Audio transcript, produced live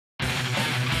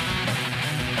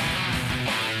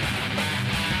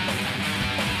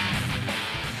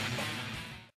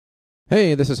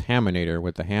Hey, this is Haminator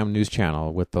with the Ham News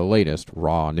Channel with the latest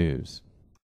raw news.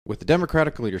 With the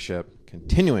Democratic leadership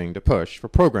continuing to push for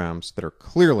programs that are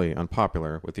clearly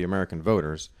unpopular with the American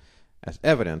voters, as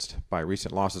evidenced by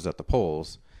recent losses at the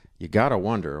polls, you gotta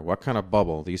wonder what kind of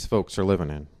bubble these folks are living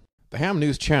in. The Ham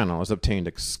News Channel has obtained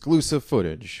exclusive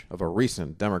footage of a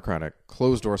recent Democratic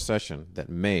closed-door session that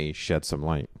may shed some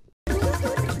light.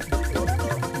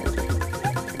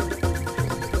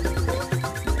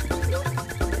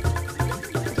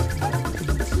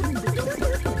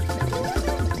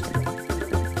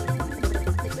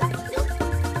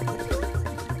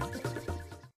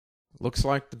 Looks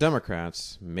like the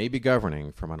Democrats may be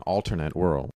governing from an alternate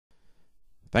world.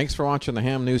 Thanks for watching the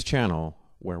Ham News Channel,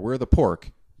 where we're the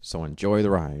pork, so enjoy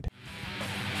the ride.